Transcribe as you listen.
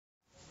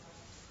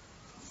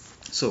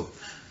So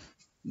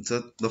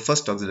the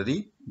first auxiliary,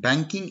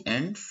 banking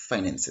and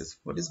finances.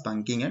 What is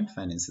banking and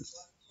finances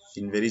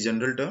in very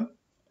general term?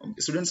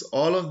 Students,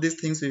 all of these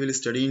things we will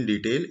study in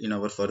detail in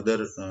our further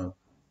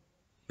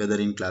whether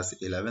in class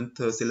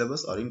 11th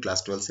syllabus or in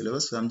class 12th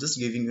syllabus. So I'm just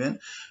giving you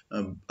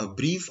a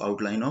brief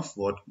outline of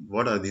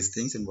what are these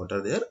things and what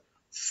are their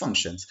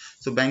functions.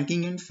 So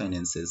banking and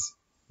finances,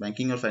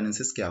 banking और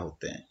finances क्या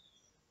होते हैं?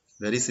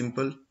 Very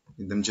simple,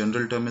 एकदम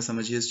general term में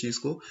समझिए इस चीज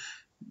को.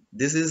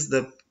 This is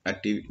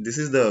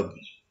the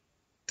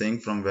thing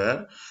from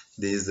where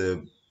these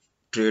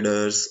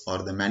traders or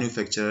the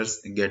manufacturers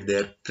get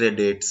their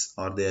credits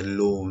or their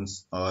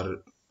loans or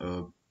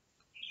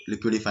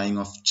liquidifying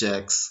of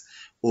checks,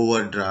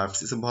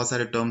 overdrafts. इसे बहुत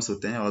सारे terms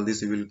होते हैं. All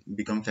this you will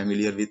become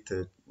familiar with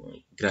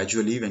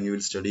gradually when you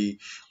will study,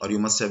 or you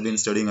must have been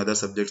studying other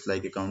subjects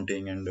like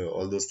accounting and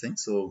all those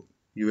things. So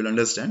you will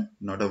understand.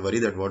 Not a worry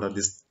that what are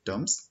these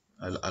terms.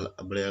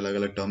 बड़े अलग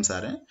अलग terms आ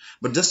रहे हैं.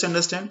 But just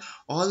understand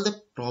all the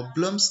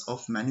problems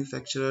of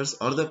manufacturers,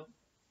 or the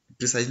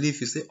precisely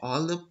if you say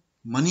all the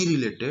money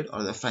related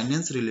or the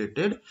finance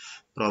related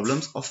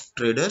problems of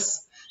traders,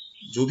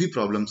 जो भी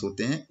problems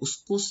होते हैं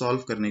उसको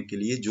सॉल्व करने के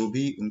लिए जो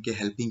भी उनके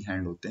हेल्पिंग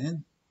हैंड होते हैं,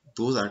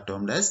 those are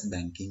termed as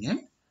banking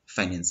and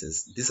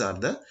finances. These are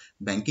the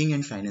banking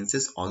and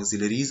finances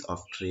auxiliaries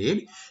of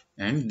trade,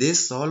 and they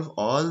solve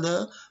all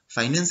the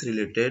finance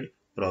related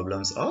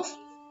problems of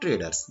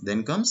traders.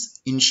 Then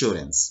comes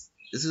insurance.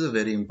 This is a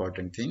very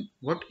important thing.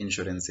 What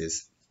insurance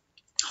is?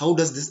 How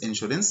does this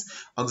insurance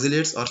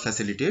auxiliates or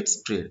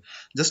facilitates trade?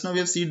 Just now we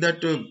have seen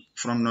that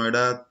from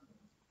Noida,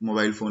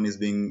 mobile phone is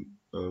being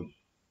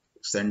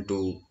sent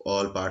to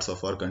all parts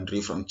of our country.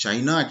 From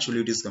China,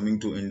 actually, it is coming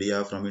to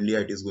India. From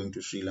India, it is going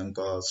to Sri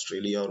Lanka,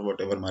 Australia, or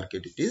whatever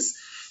market it is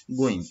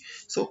going.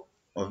 So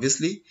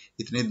obviously,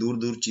 इतने दूर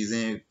दूर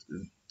चीजें,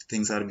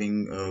 things are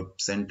being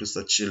sent to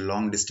such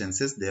long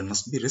distances. There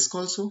must be risk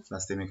also.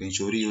 रास्ते में कहीं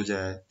चोरी हो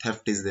जाए,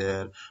 theft is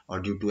there, or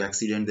due to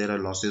accident there are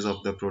losses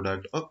of the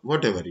product, or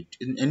whatever it.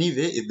 In any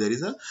way, if there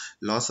is a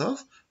loss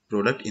of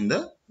product in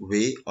the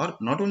way, or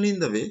not only in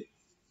the way,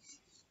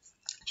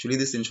 actually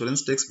this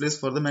insurance takes place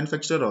for the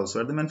manufacturer also,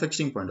 at the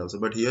manufacturing point also,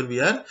 but here we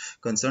are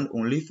concerned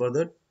only for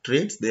the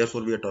trades,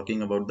 therefore we are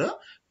talking about the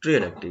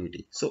trade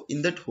activity. So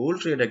in that whole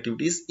trade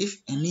activities,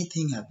 if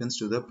anything happens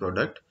to the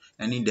product,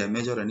 any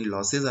damage or any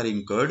losses are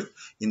incurred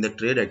in the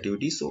trade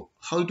activity, so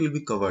how it will be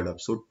covered up?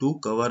 So to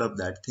cover up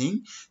that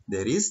thing,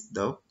 there is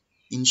the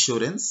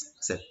insurance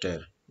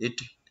sector.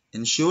 It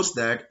ensures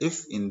that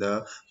if in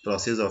the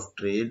process of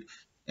trade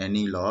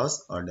any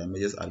loss or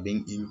damages are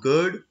being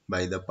incurred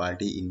by the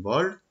party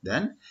involved,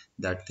 then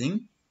that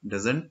thing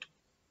doesn't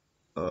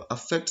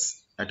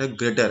affects at a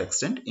greater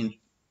extent.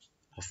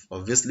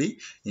 Obviously,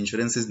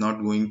 insurance is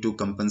not going to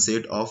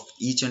compensate of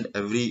each and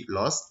every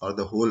loss or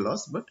the whole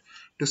loss, but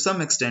to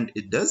some extent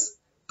it does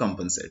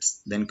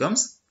compensates. Then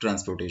comes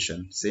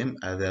transportation. Same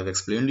as I have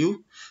explained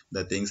you,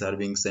 the things are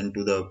being sent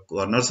to the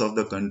corners of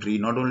the country,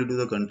 not only to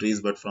the countries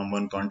but from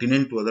one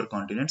continent to other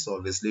continents. So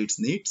obviously it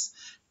needs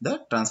the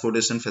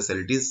transportation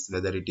facilities,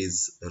 whether it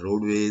is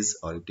roadways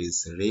or it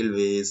is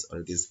railways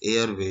or it is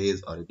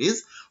airways or it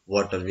is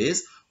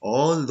waterways.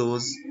 All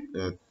those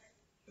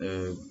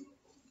uh,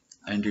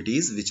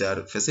 entities which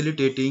are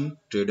facilitating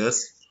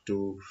traders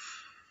to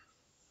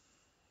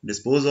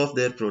dispose of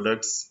their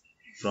products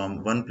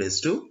from one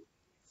place to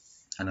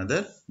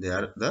another, they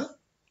are the,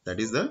 that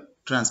is the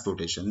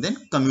transportation. Then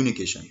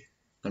communication,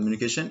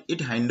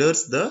 it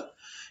hinders the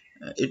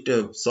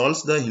it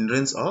solves the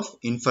hindrance of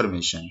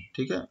information.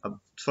 ठीक है? अब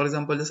for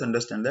example, just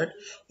understand that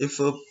if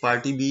a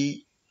party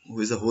B, who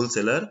is a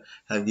wholesaler,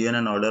 have given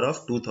an order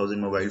of 2000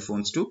 mobile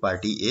phones to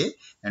party A,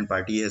 and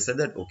party A has said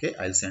that okay,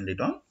 I'll send it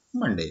on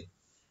Monday,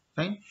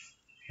 fine,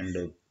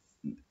 and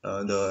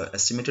the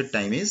estimated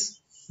time is,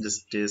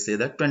 just say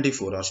that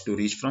 24 hours to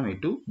reach from A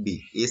to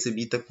B. A से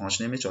B तक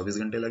पहुंचने में 24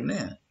 घंटे लगने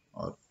हैं,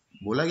 और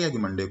बोला गया कि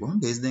मंडे को हम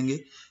भेज देंगे.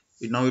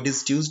 Now it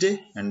is Tuesday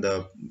and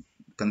the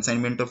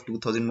consignment of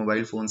 2000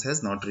 mobile phones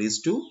has not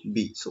reached to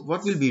B. So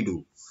what will B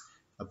do?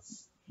 अब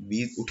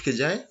B उठ के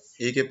जाए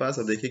A के पास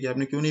और देखे कि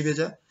आपने क्यों नहीं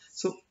भेजा.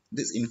 So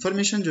this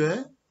information जो है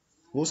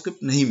वो उसको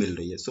नहीं मिल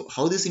रही है. So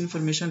how this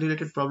information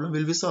related problem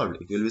will be solved?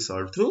 It will be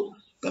solved through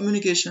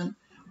communication.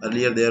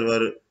 Earlier there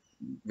were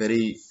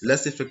very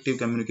less effective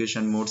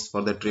communication modes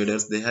for the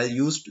traders.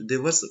 They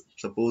were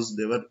suppose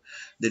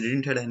they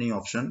didn't had any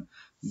option.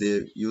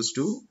 They used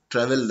to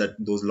travel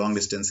those long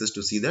distances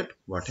to see that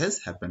what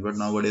has happened. But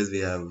nowadays we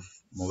have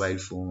mobile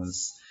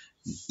phones,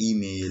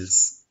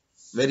 emails,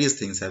 various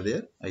things are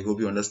there. I hope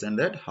you understand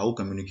that how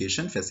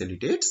communication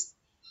facilitates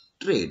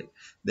trade.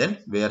 Then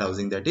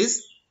warehousing, that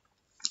is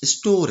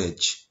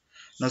storage.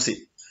 Now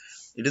see,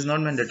 it is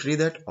not mandatory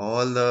that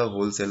all the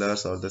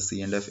wholesalers or the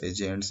C&F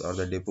agents or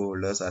the depot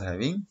holders are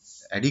having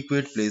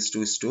adequate place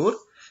to store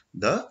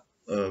the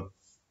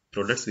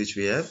products which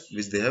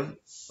they have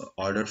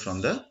ordered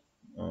from the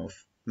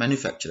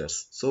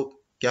manufacturers. So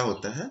क्या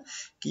होता है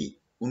कि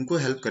उनको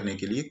help करने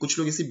के लिए कुछ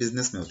लोग इसी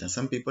बिजनेस में होते हैं.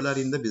 Some people are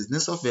in the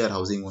business of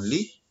warehousing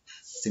only.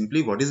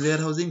 Simply, what is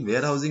warehousing?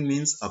 Warehousing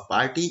means a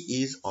party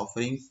is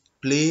offering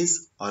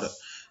place or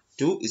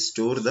to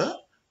store the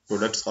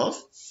products of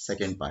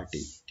second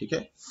party. ठीक है,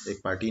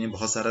 एक पार्टी ने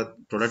बहुत सारा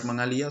प्रोडक्ट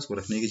मंगा लिया, उसको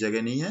रखने की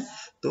जगह नहीं है,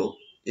 तो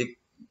एक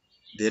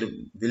there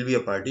will be a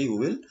party who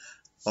will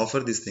offer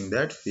this thing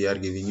that we are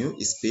giving you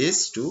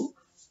space to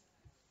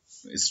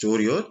store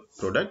your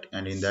product,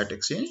 and in that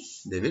exchange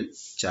they will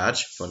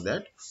charge for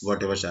that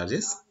whatever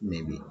charges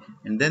may be.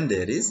 And then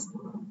there is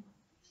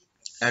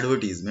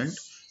advertisement.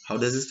 How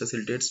does this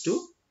facilitates to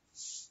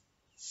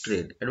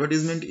trade?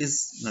 Advertisement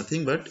is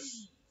nothing but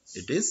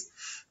it is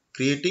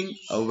creating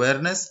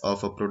awareness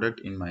of a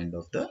product in mind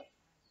of the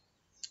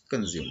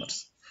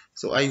consumers.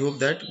 So I hope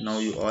that now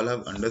you all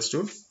have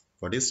understood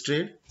what is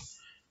trade,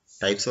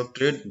 types of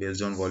trade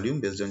based on volume,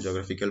 based on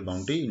geographical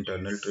boundary,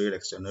 internal trade,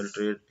 external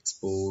trade,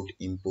 export,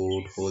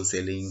 import,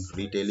 wholesaling,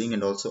 retailing,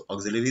 and also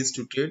auxiliaries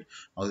to trade.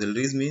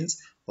 Auxiliaries means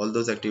all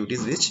those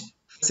activities which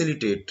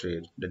facilitate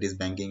trade, that is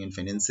banking and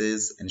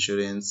finances,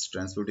 insurance,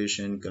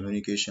 transportation,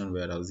 communication,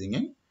 warehousing,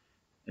 and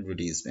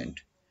advertisement.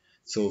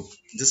 So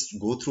just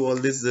go through all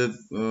these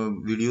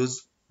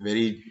videos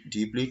very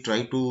deeply,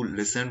 try to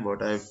listen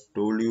what I've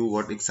told you,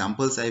 what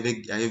examples I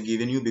have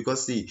given you,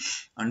 because see,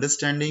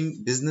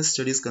 understanding business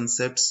studies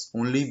concepts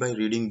only by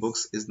reading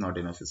books is not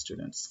enough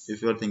students.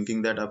 If you are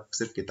thinking that आप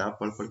सिर्फ किताब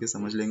पढ़ के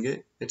समझ लेंगे,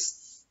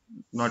 it's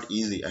not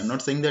easy. I'm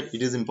not saying that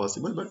it is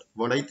impossible, but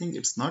what I think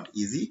it's not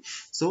easy.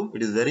 So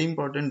it is very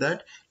important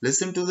that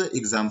listen to the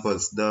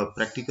examples, the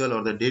practical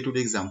or the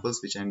day-to-day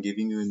examples which I'm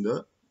giving you in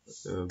the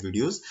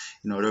videos,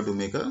 in order to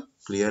make a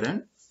clear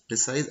and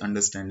precise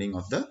understanding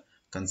of the